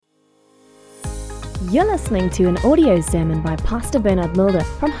You're listening to an audio sermon by Pastor Bernard Mulder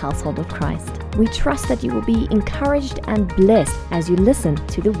from Household of Christ. We trust that you will be encouraged and blessed as you listen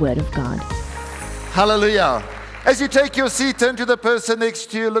to the Word of God. Hallelujah. As you take your seat, turn to the person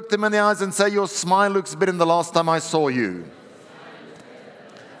next to you, look them in the eyes and say, your smile looks better than the last time I saw you.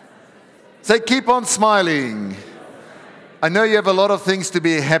 Say, keep on smiling. I know you have a lot of things to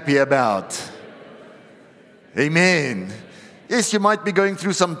be happy about. Amen. Yes, you might be going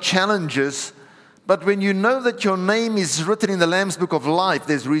through some challenges, but when you know that your name is written in the Lamb's Book of Life,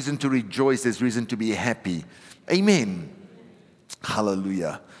 there's reason to rejoice, there's reason to be happy. Amen.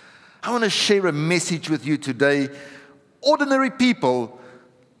 Hallelujah. I want to share a message with you today. Ordinary people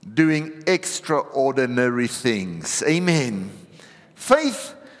doing extraordinary things. Amen.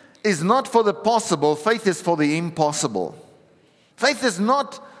 Faith is not for the possible, faith is for the impossible. Faith is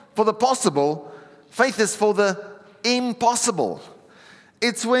not for the possible, faith is for the impossible.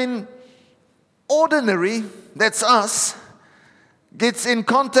 It's when ordinary, that's us, gets in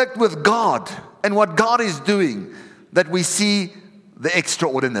contact with God and what God is doing that we see the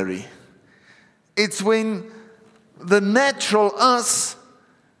extraordinary. It's when the natural us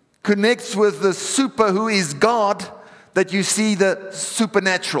connects with the super who is God that you see the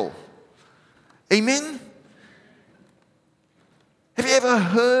supernatural. Amen? Have you ever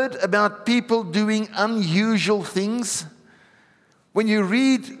heard about people doing unusual things? When you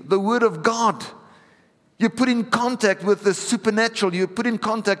read the Word of God, you put in contact with the supernatural. You put in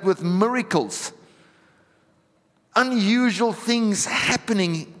contact with miracles. Unusual things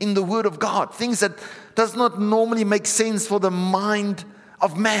happening in the Word of God. Things that does not normally make sense for the mind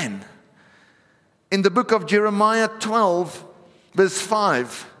of man. In the book of Jeremiah 12, verse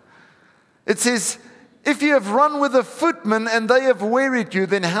 5, it says, if you have run with a footman and they have wearied you,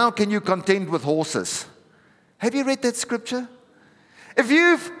 then how can you contend with horses? Have you read that scripture? If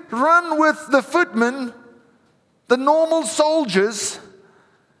you've run with the footmen, the normal soldiers,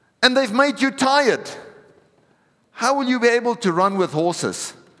 and they've made you tired, how will you be able to run with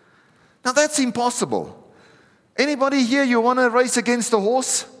horses? Now that's impossible. Anybody here, you want to race against a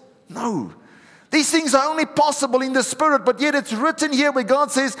horse? No. These things are only possible in the Spirit, but yet it's written here where God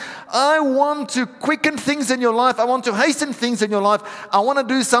says, I want to quicken things in your life. I want to hasten things in your life. I want to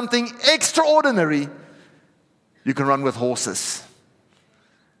do something extraordinary. You can run with horses.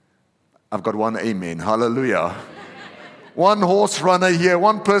 I've got one amen. Hallelujah. One horse runner here,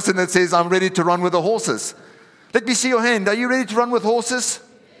 one person that says, I'm ready to run with the horses. Let me see your hand. Are you ready to run with horses?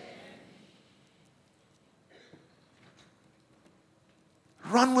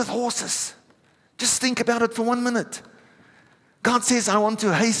 Run with horses. Just think about it for 1 minute. God says, I want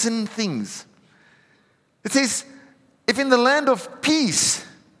to hasten things. It says, if in the land of peace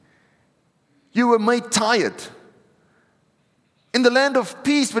you were made tired, in the land of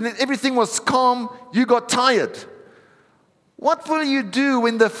peace, when everything was calm, you got tired. What will you do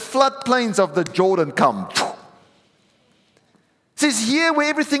when the floodplains of the Jordan come? It says here where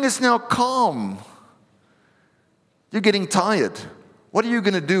everything is now calm, you're getting tired. What are you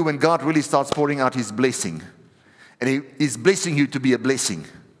going to do when God really starts pouring out His blessing? And He is blessing you to be a blessing.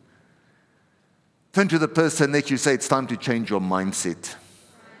 Turn to the person next to you, say, it's time to change your mindset.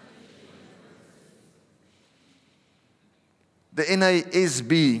 The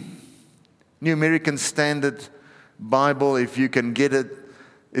NASB, New American Standard Bible, if you can get it,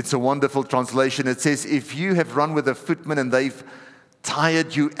 it's a wonderful translation. It says, if you have run with a footman and they've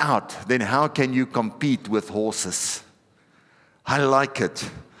tired you out, then how can you compete with horses? I like it.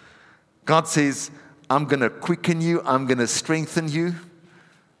 God says, I'm going to quicken you, I'm going to strengthen you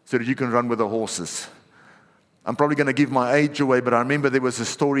so that you can run with the horses. I'm probably going to give my age away, but I remember there was a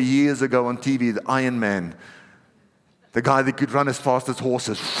story years ago on TV, the Iron Man. The guy that could run as fast as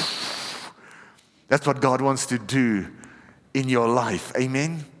horses. That's what God wants to do in your life.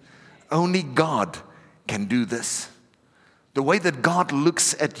 Amen? Only God can do this. The way that God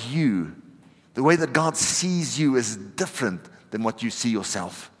looks at you, the way that God sees you is different than what you see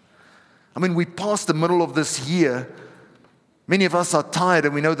yourself. I mean, we passed the middle of this year. Many of us are tired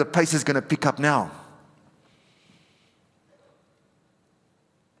and we know the pace is going to pick up now.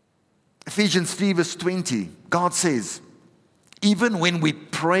 Ephesians 3 verse 20, God says, even when we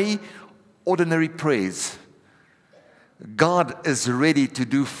pray ordinary prayers, God is ready to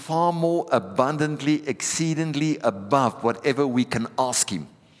do far more abundantly, exceedingly above whatever we can ask Him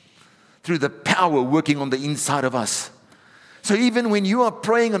through the power working on the inside of us. So even when you are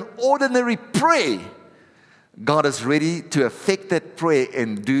praying an ordinary prayer, God is ready to affect that prayer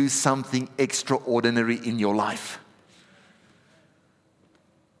and do something extraordinary in your life.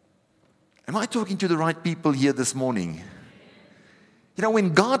 Am I talking to the right people here this morning? You know,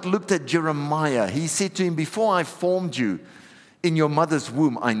 when God looked at Jeremiah, he said to him, before I formed you in your mother's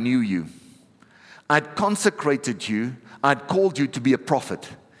womb, I knew you. I'd consecrated you. I'd called you to be a prophet.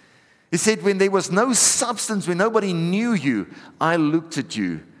 He said, when there was no substance, when nobody knew you, I looked at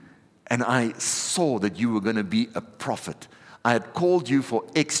you and I saw that you were going to be a prophet. I had called you for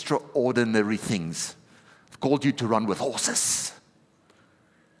extraordinary things. I've called you to run with horses.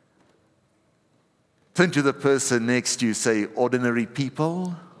 Turn to the person next to you, say, ordinary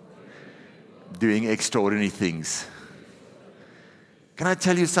people doing extraordinary things. Can I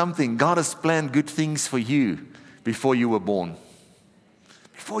tell you something? God has planned good things for you before you were born.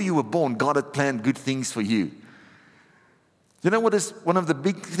 Before you were born, God had planned good things for you. You know what is one of the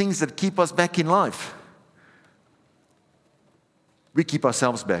big things that keep us back in life? We keep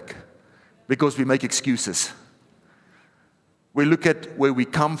ourselves back because we make excuses. We look at where we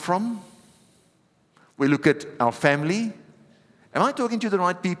come from. We look at our family. Am I talking to the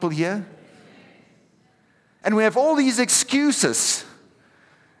right people here? And we have all these excuses.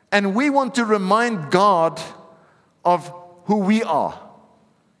 And we want to remind God of who we are.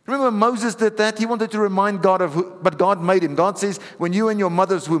 Remember Moses did that? He wanted to remind God of who, but God made him. God says, when you were in your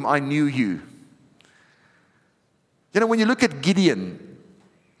mother's womb, I knew you. You know, when you look at Gideon,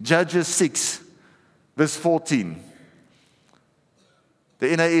 Judges 6, verse 14, the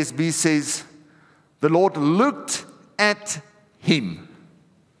NASB says, the Lord looked at him.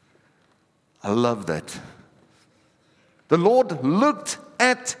 I love that. The Lord looked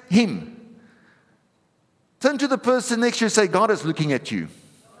at him. Turn to the person next to you and say, God is looking at you.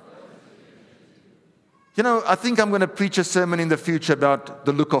 You know, I think I'm going to preach a sermon in the future about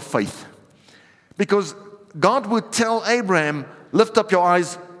the look of faith. Because God would tell Abraham, lift up your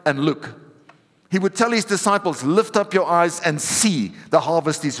eyes and look. He would tell his disciples, lift up your eyes and see, the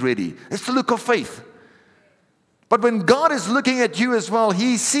harvest is ready. It's the look of faith. But when God is looking at you as well,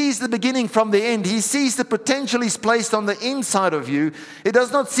 He sees the beginning from the end. He sees the potential He's placed on the inside of you. He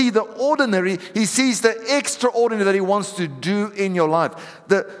does not see the ordinary. He sees the extraordinary that He wants to do in your life.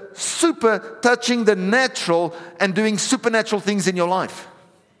 The super touching the natural and doing supernatural things in your life.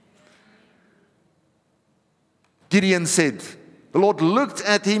 Gideon said, the Lord looked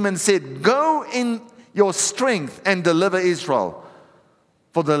at him and said, go in your strength and deliver Israel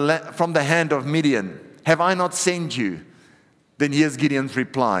from the hand of Midian. Have I not sent you? Then here's Gideon's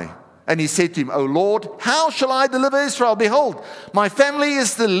reply. And he said to him, O Lord, how shall I deliver Israel? Behold, my family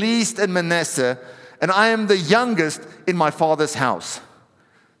is the least in Manasseh, and I am the youngest in my father's house.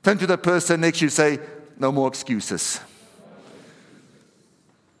 Turn to the person next to you and say, no more excuses.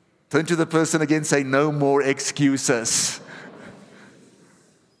 Turn to the person again and say, no more excuses.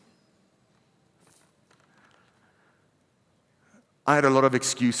 I had a lot of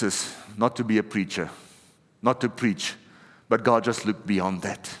excuses not to be a preacher, not to preach, but God just looked beyond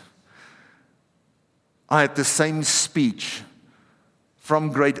that. I had the same speech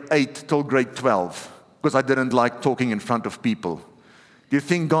from grade 8 till grade 12 because I didn't like talking in front of people. Do you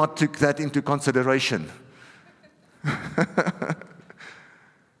think God took that into consideration?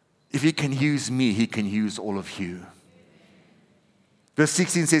 If He can use me, He can use all of you. Verse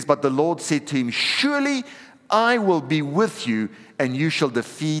 16 says, but the Lord said to him, surely I will be with you, and you shall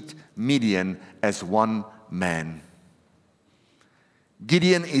defeat Midian as one man.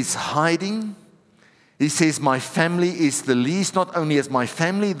 Gideon is hiding. He says, my family is the least. Not only is my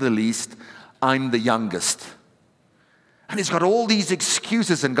family the least, I'm the youngest. And he's got all these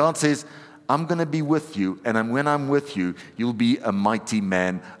excuses, and God says, I'm going to be with you, and when I'm with you, you'll be a mighty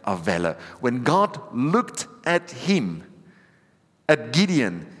man of valor. When God looked at him, at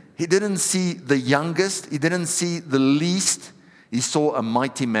Gideon, He didn't see the youngest, He didn't see the least, He saw a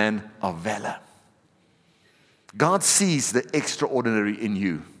mighty man of valor. God sees the extraordinary in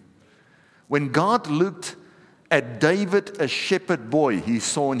you. When God looked at David, a shepherd boy, He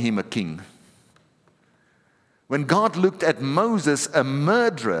saw in him a king. When God looked at Moses, a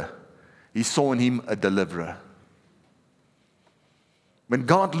murderer, He saw in him a deliverer. When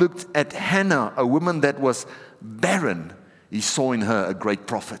God looked at Hannah, a woman that was barren, He saw in her a great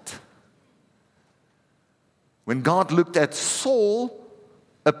prophet. When God looked at Saul,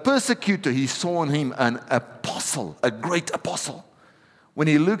 a persecutor, He saw in him an apostle, a great apostle. When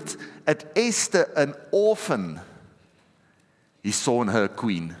He looked at Esther, an orphan, He saw in her a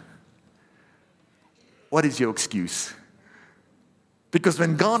queen. What is your excuse? Because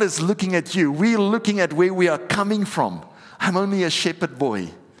when God is looking at you, we're looking at where we are coming from. I'm only a shepherd boy.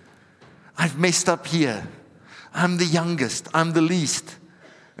 I've messed up here. I'm the youngest. I'm the least.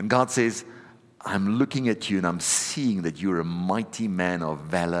 And God says, I'm looking at you and I'm seeing that you're a mighty man of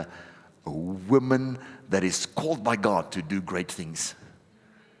valor, a woman that is called by God to do great things.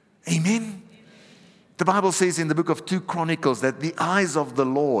 Amen. The Bible says in the book of 2 Chronicles that the eyes of the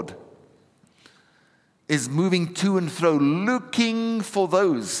Lord is moving to and fro, looking for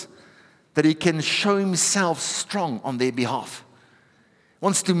those that he can show himself strong on their behalf.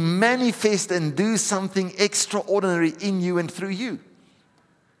 Wants to manifest and do something extraordinary in you and through you.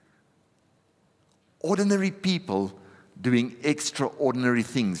 Ordinary people doing extraordinary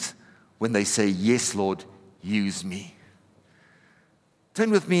things when they say, yes, Lord, use me.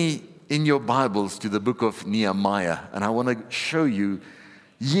 Turn with me in your Bibles to the book of Nehemiah, and I want to show you,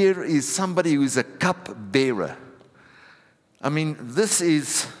 here is somebody who is a cup bearer. I mean,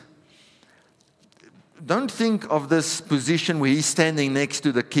 don't think of this position where he's standing next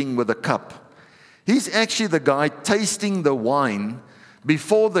to the king with a cup. He's actually the guy tasting the wine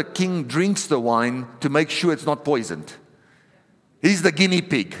before the king drinks the wine to make sure it's not poisoned. He's the guinea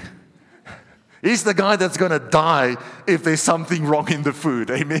pig. He's the guy that's going to die if there's something wrong in the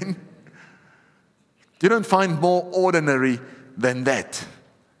food. Amen? You don't find more ordinary than that.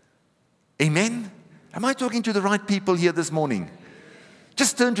 Amen? Am I talking to the right people here this morning?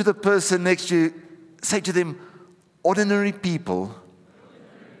 Just turn to the person next to you. Say to them, ordinary people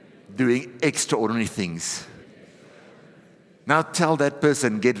doing extraordinary things. Now tell that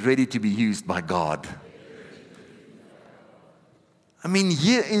person, get ready to be used by God. I mean,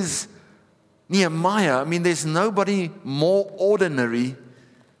 here is Nehemiah. I mean, there's nobody more ordinary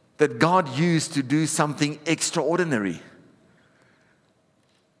that God used to do something extraordinary.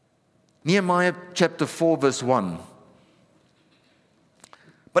 Nehemiah chapter 4, verse 1.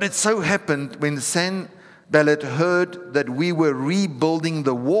 But it so happened when Sanballat heard that we were rebuilding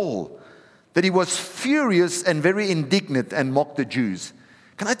the wall, that he was furious and very indignant and mocked the Jews.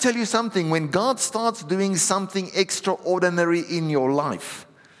 Can I tell you something? When God starts doing something extraordinary in your life,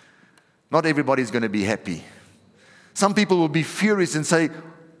 not everybody's going to be happy. Some people will be furious and say,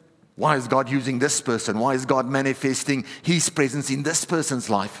 why is God using this person? Why is God manifesting his presence in this person's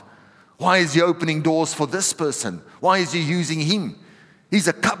life? Why is he opening doors for this person? Why is he using him? He's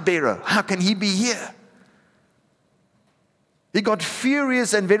a cupbearer. How can he be here? He got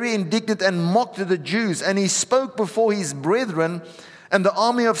furious and very indignant and mocked the Jews. And he spoke before his brethren and the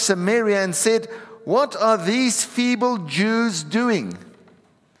army of Samaria and said, what are these feeble Jews doing?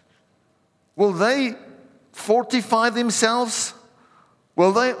 Will they fortify themselves?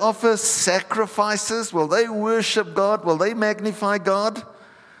 Will they offer sacrifices? Will they worship God? Will they magnify God?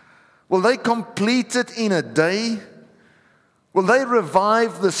 Will they complete it in a day? Will they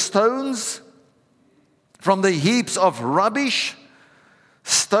revive the stones from the heaps of rubbish?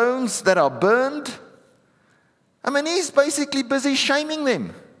 Stones that are burned? I mean, he's basically busy shaming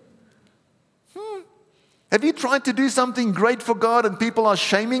them. Have you tried to do something great for God and people are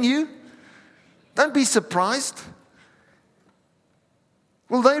shaming you? Don't be surprised.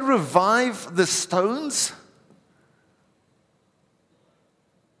 Will they revive the stones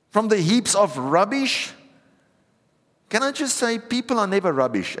from the heaps of rubbish? Can I just say, people are never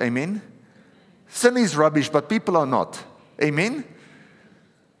rubbish. Amen? Sin is rubbish, but people are not. Amen?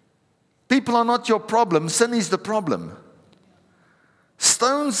 People are not your problem. Sin is the problem.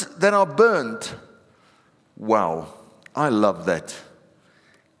 Stones that are burnt. Wow, I love that.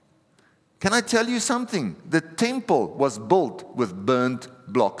 Can I tell you something? The temple was built with burnt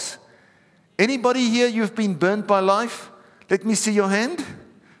blocks. Anybody here, you've been burnt by life? Let me see your hand.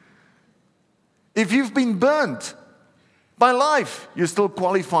 If you've been burnt by life, you're still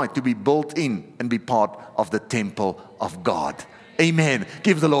qualified to be built in and be part of the temple of God. Amen.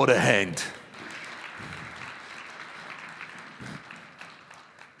 Give the Lord a hand.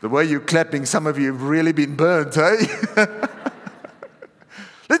 The way you're clapping, some of you have really been burnt, eh?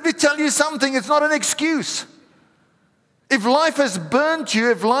 Let me tell you something, it's not an excuse. If life has burnt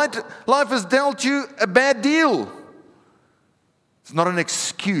you, if life has dealt you a bad deal, it's not an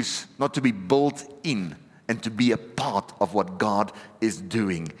excuse not to be built in and to be a part of what God is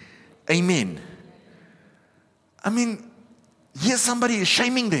doing. Amen. I mean, here somebody is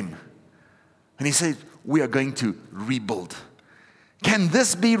shaming them. And he says, we are going to rebuild. Can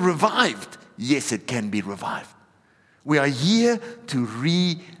this be revived? Yes, it can be revived. We are here to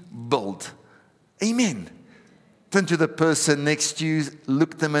rebuild. Amen. Turn to the person next to you,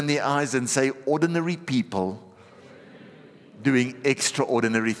 look them in the eyes and say, ordinary people doing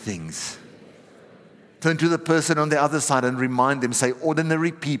extraordinary things. Turn to the person on the other side and remind them, say,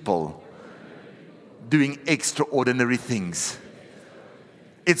 ordinary people doing extraordinary things.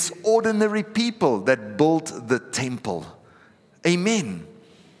 It's ordinary people that built the temple. Amen.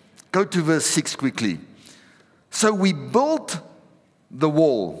 Go to verse 6 quickly. So we built the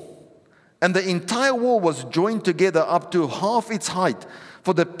wall And the entire wall was joined together up to half its height,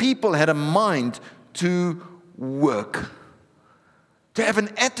 for the people had a mind to work. To have an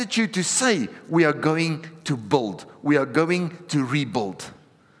attitude to say, we are going to build. We are going to rebuild.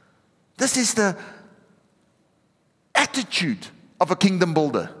 This is the attitude of a kingdom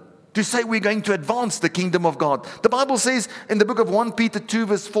builder. To say we're going to advance the kingdom of God. The Bible says in the book of 1 Peter 2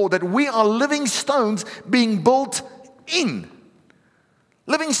 verse 4 that we are living stones being built in.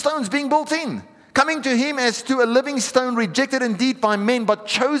 Living stones being built in. Coming to Him as to a living stone rejected indeed by men but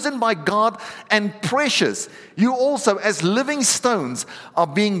chosen by God and precious. You also as living stones are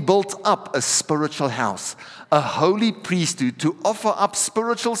being built up a spiritual house. A holy priesthood to offer up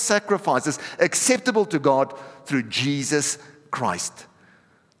spiritual sacrifices acceptable to God through Jesus Christ.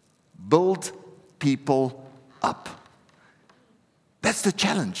 Build people up. That's the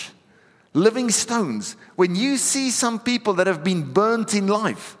challenge. Living stones. When you see some people that have been burnt in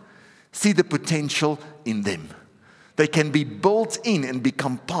life, see the potential in them. They can be built in and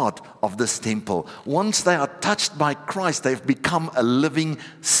become part of this temple. Once they are touched by Christ, they've become a living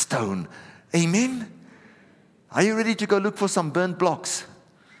stone. Amen? Are you ready to go look for some burnt blocks?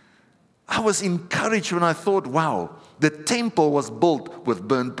 I was encouraged when I thought, wow, the temple was built with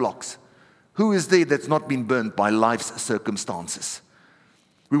burnt blocks. Who is there that's not been burnt by life's circumstances?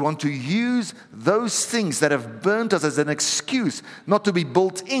 We want to use those things that have burnt us as an excuse not to be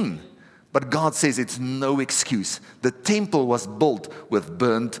built in. But God says it's no excuse. The temple was built with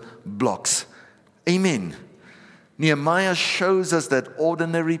burnt blocks. Amen. Nehemiah shows us that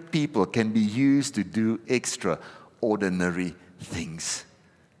ordinary people can be used to do extraordinary things.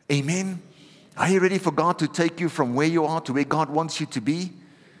 Amen. Are you ready for God to take you from where you are to where God wants you to be?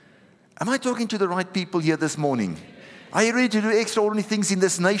 Am I talking to the right people here this morning? Are you ready to do extraordinary things in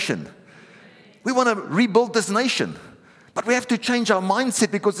this nation? We want to rebuild this nation. But we have to change our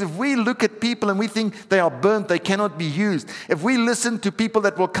mindset, because if we look at people and we think they are burnt, they cannot be used. If we listen to people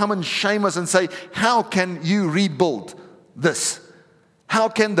that will come and shame us and say, how can you rebuild this? How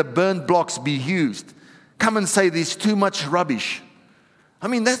can the burnt blocks be used? Come and say there's too much rubbish. I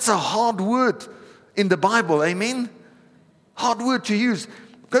mean, that's a hard word in the Bible, amen? Hard word to use.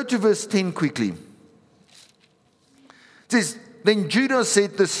 Go to verse 10 quickly. It says, then Judah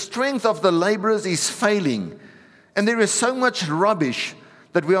said, the strength of the laborers is failing, and there is so much rubbish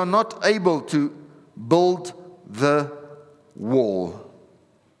that we are not able to build the wall.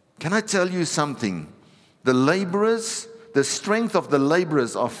 Can I tell you something? The laborers, the strength of the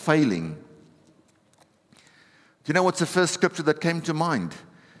laborers are failing. Do you know what's the first scripture that came to mind?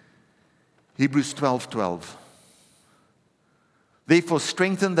 Hebrews 12:12. Therefore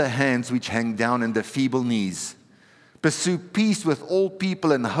strengthen the hands which hang down and the feeble knees. Pursue peace with all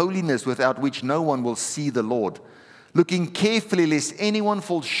people and holiness, without which no one will see the Lord. Looking carefully lest anyone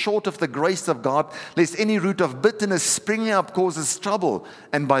fall short of the grace of God, lest any root of bitterness springing up causes trouble,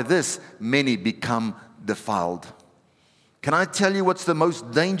 and by this many become defiled. Can I tell you what's the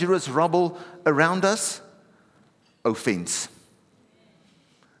most dangerous rubble around us? Offense,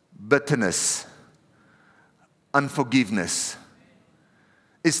 bitterness, unforgiveness.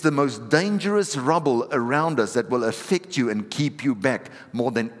 It's the most dangerous rubble around us that will affect you and keep you back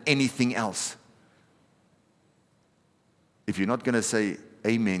more than anything else. If you're not going to say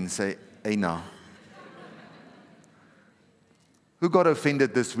amen, say amen. Who got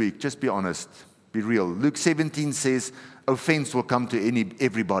offended this week? Just be honest. Be real. Luke 17 says offense will come to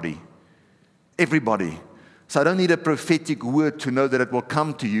everybody. Everybody. So I don't need a prophetic word to know that it will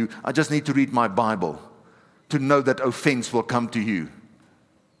come to you. I just need to read my Bible to know that offense will come to you.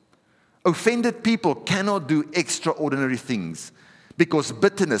 Offended people cannot do extraordinary things because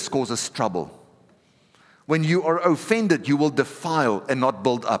bitterness causes trouble. When you are offended, you will defile and not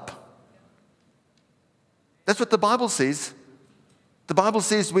build up. That's what the Bible says. The Bible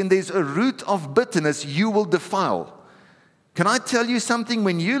says when there's a root of bitterness, you will defile. Can I tell you something?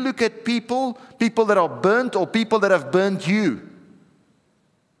 When you look at people that are burnt or people that have burnt you,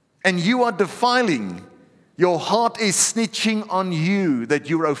 and you are defiling, your heart is snitching on you that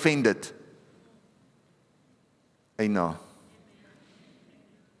you're offended. Amen.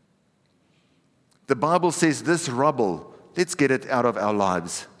 The Bible says this rubble, let's get it out of our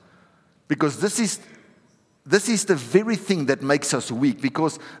lives. Because this is the very thing that makes us weak.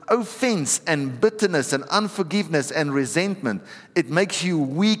 Because offense and bitterness and unforgiveness and resentment, it makes you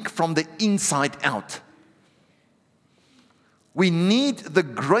weak from the inside out. We need the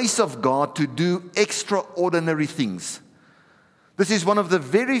grace of God to do extraordinary things. This is one of the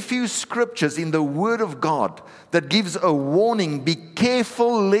very few scriptures in the Word of God that gives a warning, be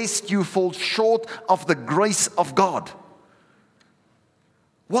careful lest you fall short of the grace of God.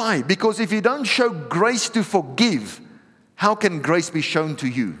 Why? Because if you don't show grace to forgive, how can grace be shown to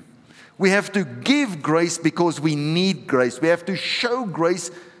you? We have to give grace because we need grace. We have to show grace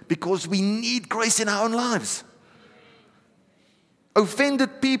because we need grace in our own lives.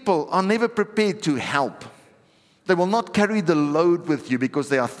 Offended people are never prepared to help. They will not carry the load with you because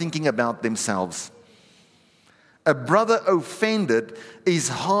they are thinking about themselves. A brother offended is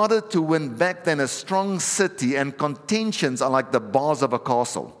harder to win back than a strong city, and contentions are like the bars of a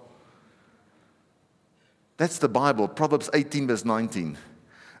castle. That's the Bible, Proverbs 18 verse 19.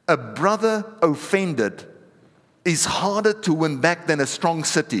 A brother offended is harder to win back than a strong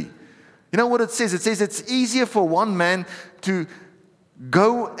city. You know what it says? It says it's easier for one man to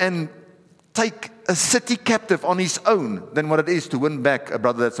go and take a city captive on his own than what it is to win back a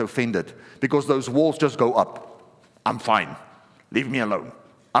brother that's offended. Because those walls just go up. I'm fine. Leave me alone.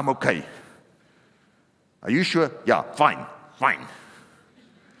 I'm okay. Are you sure? Yeah, fine.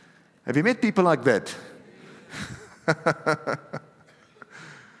 Have you met people like that?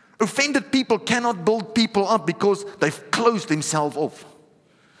 Offended people cannot build people up because they've closed themselves off.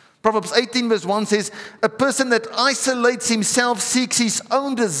 Proverbs 18 verse 1 says, a person that isolates himself seeks his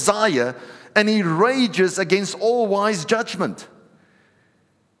own desire, and he rages against all wise judgment.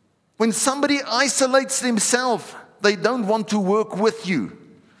 When somebody isolates themselves, they don't want to work with you.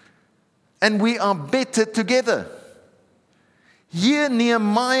 And we are better together. Here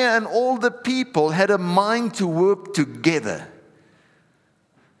Nehemiah and all the people had a mind to work together.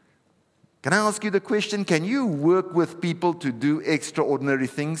 Can I ask you the question, can you work with people to do extraordinary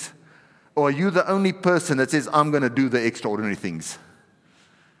things? Or are you the only person that says, I'm going to do the extraordinary things?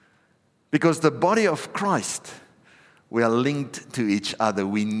 Because the body of Christ, we are linked to each other.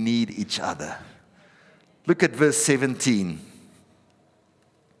 We need each other. Look at verse 17.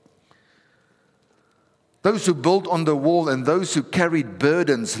 Those who built on the wall and those who carried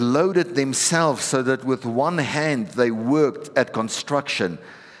burdens loaded themselves so that with one hand they worked at construction,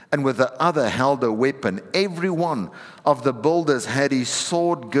 and with the other held a weapon. Every one of the builders had his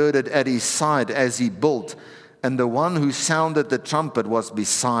sword girded at his side as he built, and the one who sounded the trumpet was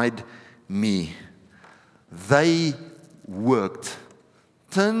beside me. They worked.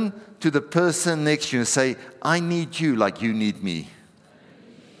 Turn to the person next to you and say, I need you like you need me.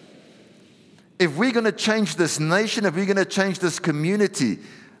 If we're going to change this nation, if we're going to change this community,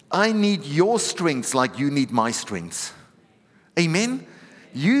 I need your strengths like you need my strengths. Amen?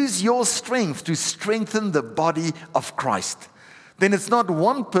 Use your strength to strengthen the body of Christ. Then it's not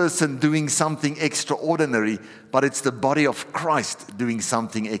one person doing something extraordinary, but it's the body of Christ doing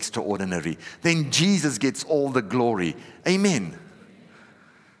something extraordinary. Then Jesus gets all the glory. Amen.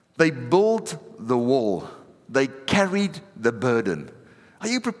 They built the wall. They carried the burden. Are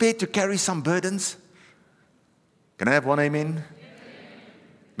you prepared to carry some burdens? Can I have one amen?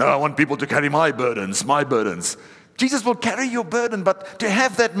 No, I want people to carry my burdens. Jesus will carry your burden, but to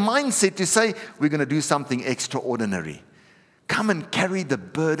have that mindset to say, we're going to do something extraordinary. Come and carry the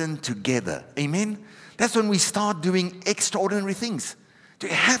burden together. Amen? That's when we start doing extraordinary things. To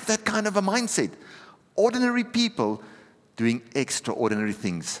have that kind of a mindset. Ordinary people doing extraordinary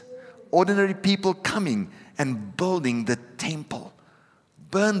things. Ordinary people coming and building the temple.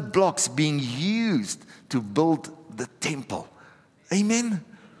 Burnt blocks being used to build the temple. Amen?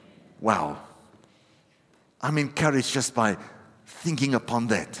 Wow. I'm encouraged just by thinking upon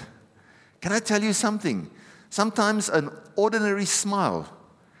that. Can I tell you something? Sometimes an ordinary smile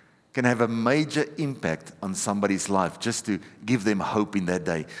can have a major impact on somebody's life just to give them hope in that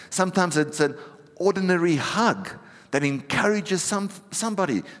day. Sometimes it's an ordinary hug that encourages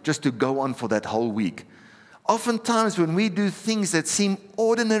somebody just to go on for that whole week. Oftentimes when we do things that seem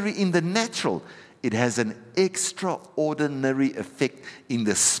ordinary in the natural, it has an extraordinary effect in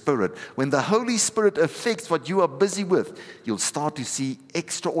the Spirit. When the Holy Spirit affects what you are busy with, you'll start to see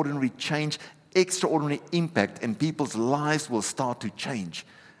extraordinary change, extraordinary impact, and people's lives will start to change.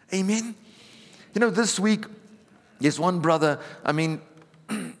 Amen? You know, this week, there's one brother,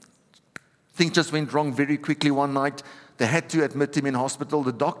 things just went wrong very quickly one night. They had to admit him in hospital.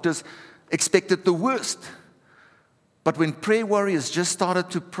 The doctors expected the worst. But when prayer warriors just started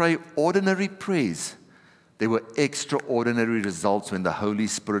to pray ordinary prayers, there were extraordinary results when the Holy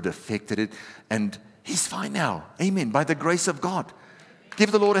Spirit affected it. And he's fine now. Amen. By the grace of God.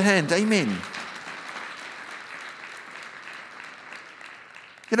 Give the Lord a hand. Amen.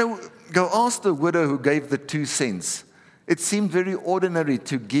 You know, go ask the widow who gave the 2 cents. It seemed very ordinary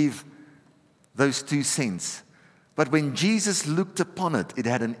to give those 2 cents. But when Jesus looked upon it, it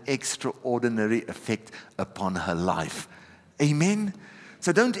had an extraordinary effect upon her life. Amen?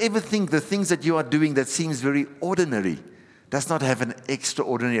 So don't ever think the things that you are doing that seems very ordinary, does not have an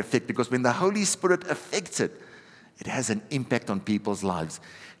extraordinary effect, because when the Holy Spirit affects it, it has an impact on people's lives.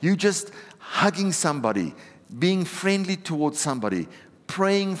 You just hugging somebody, being friendly towards somebody,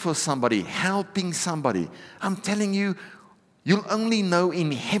 praying for somebody, helping somebody. I'm telling you, you'll only know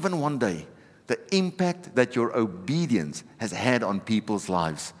in heaven one day the impact that your obedience has had on people's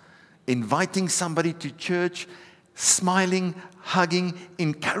lives. Inviting somebody to church, smiling, hugging,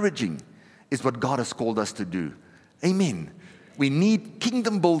 encouraging is what God has called us to do. Amen. We need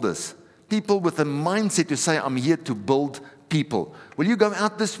kingdom builders, people with a mindset to say, I'm here to build people. Will you go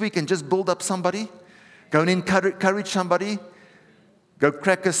out this week and just build up somebody? Go and encourage somebody? Go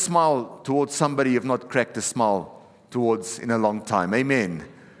crack a smile towards somebody you've not cracked a smile towards in a long time. Amen.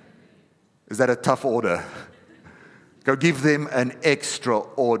 Is that a tough order? Go give them an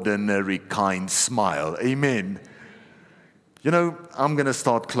extraordinary kind smile. Amen. You know, I'm going to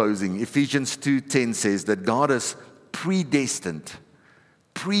start closing. Ephesians 2:10 says that God has predestined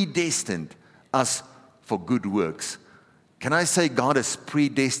us for good works. Can I say God has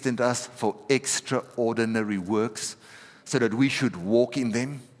predestined us for extraordinary works so that we should walk in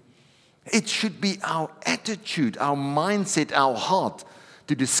them? It should be our attitude, our mindset, our heart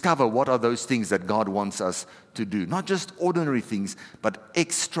to discover what are those things that God wants us to do. Not just ordinary things, but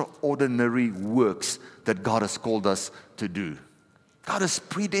extraordinary works that God has called us to do. God has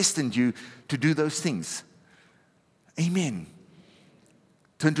predestined you to do those things. Amen.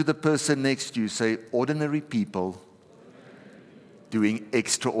 Turn to the person next to you, say, ordinary people doing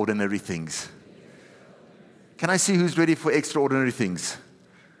extraordinary things. Can I see who's ready for extraordinary things?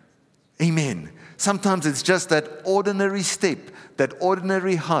 Amen. Sometimes it's just that ordinary step, that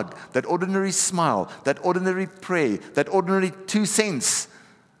ordinary hug, that ordinary smile, that ordinary prayer, that ordinary 2 cents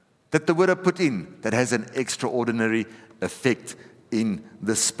that the Word have put in that has an extraordinary effect in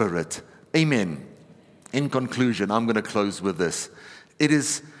the Spirit. Amen. In conclusion, I'm going to close with this. It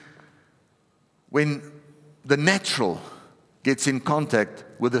is when the natural gets in contact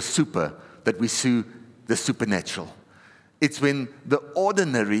with the super that we see the supernatural. It's when the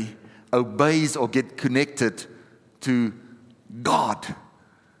ordinary obeys or get connected to God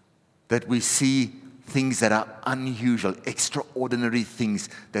that we see things that are unusual, extraordinary things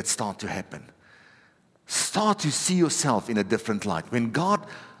that start to happen. Start to see yourself in a different light. When God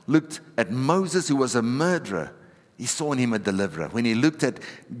looked at Moses, who was a murderer, he saw in him a deliverer. When he looked at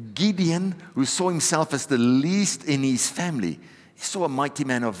Gideon, who saw himself as the least in his family, he saw a mighty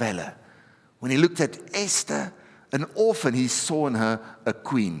man of valor. When he looked at Esther, an orphan, he saw in her a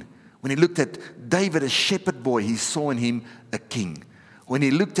queen. When he looked at David, a shepherd boy, he saw in him a king. When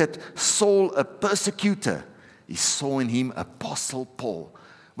he looked at Saul, a persecutor, he saw in him Apostle Paul.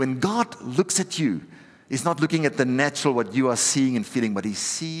 When God looks at you, he's not looking at the natural, what you are seeing and feeling, but he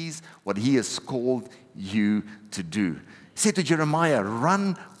sees what he has called you to do. He said to Jeremiah,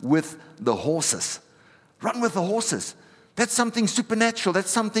 run with the horses. Run with the horses. That's something supernatural.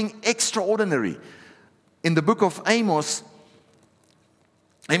 That's something extraordinary. In the book of Amos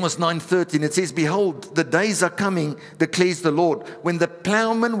 9:13, it says, behold, the days are coming, declares the Lord, when the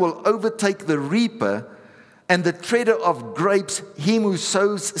plowman will overtake the reaper and the treader of grapes, him who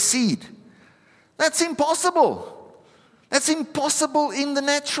sows seed. That's impossible. That's impossible in the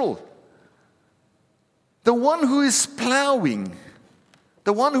natural. The one who is plowing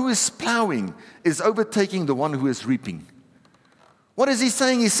is overtaking the one who is reaping. What is he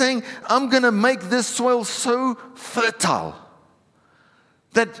saying? He's saying, I'm going to make this soil so fertile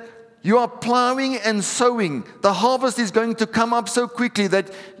that you are plowing and sowing. The harvest is going to come up so quickly that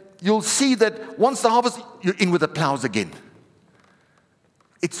you'll see that once the harvest, you're in with the plows again.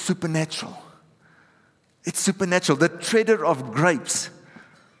 It's supernatural. It's supernatural. The treader of grapes,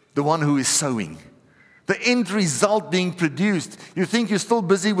 the one who is sowing. The end result being produced. You think you're still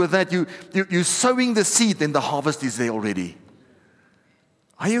busy with that. You're sowing the seed, then the harvest is there already.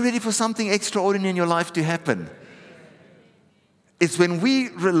 Are you ready for something extraordinary in your life to happen? It's when we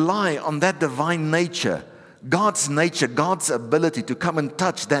rely on that divine nature, God's ability to come and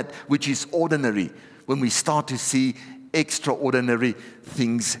touch that which is ordinary, when we start to see extraordinary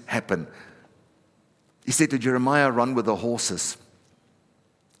things happen. He said to Jeremiah, run with the horses.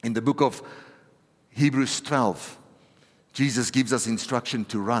 In the book of Hebrews 12, Jesus gives us instruction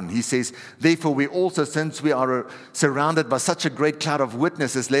to run. He says, therefore we also, since we are surrounded by such a great cloud of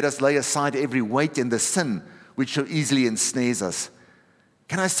witnesses, let us lay aside every weight and the sin which so easily ensnares us.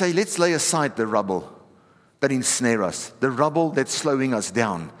 Can I say, let's lay aside the rubble that ensnare us, the rubble that's slowing us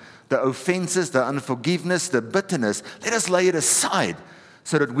down, the offenses, the unforgiveness, the bitterness. Let us lay it aside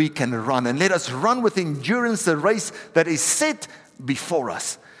so that we can run. And let us run with endurance the race that is set before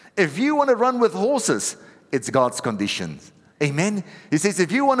us. If you want to run with horses, it's God's conditions. Amen. He says,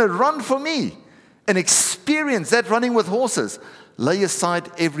 if you want to run for me and experience that running with horses, lay aside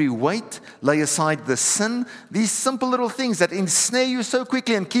every weight, lay aside the sin, these simple little things that ensnare you so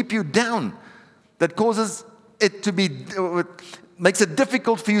quickly and keep you down, that causes it to be, makes it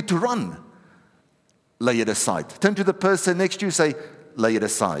difficult for you to run. Lay it aside. Turn to the person next to you, say, lay it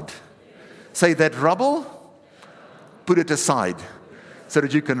aside. Say, that rubble, put it aside so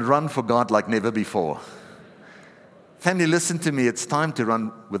that you can run for God like never before. Family, listen to me. It's time to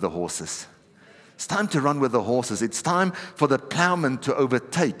run with the horses. It's time to run with the horses. It's time for the plowmen to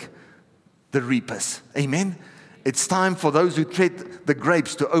overtake the reapers. Amen? It's time for those who tread the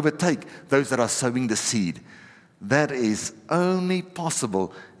grapes to overtake those that are sowing the seed. That is only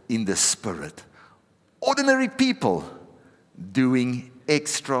possible in the Spirit. Ordinary people doing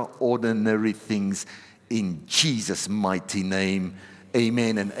extraordinary things in Jesus' mighty name.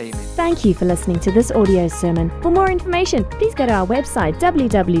 Amen and amen. Thank you for listening to this audio sermon. For more information, please go to our website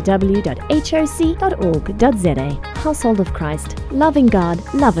www.hoc.org.za. Household of Christ, loving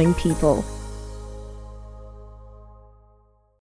God, loving people.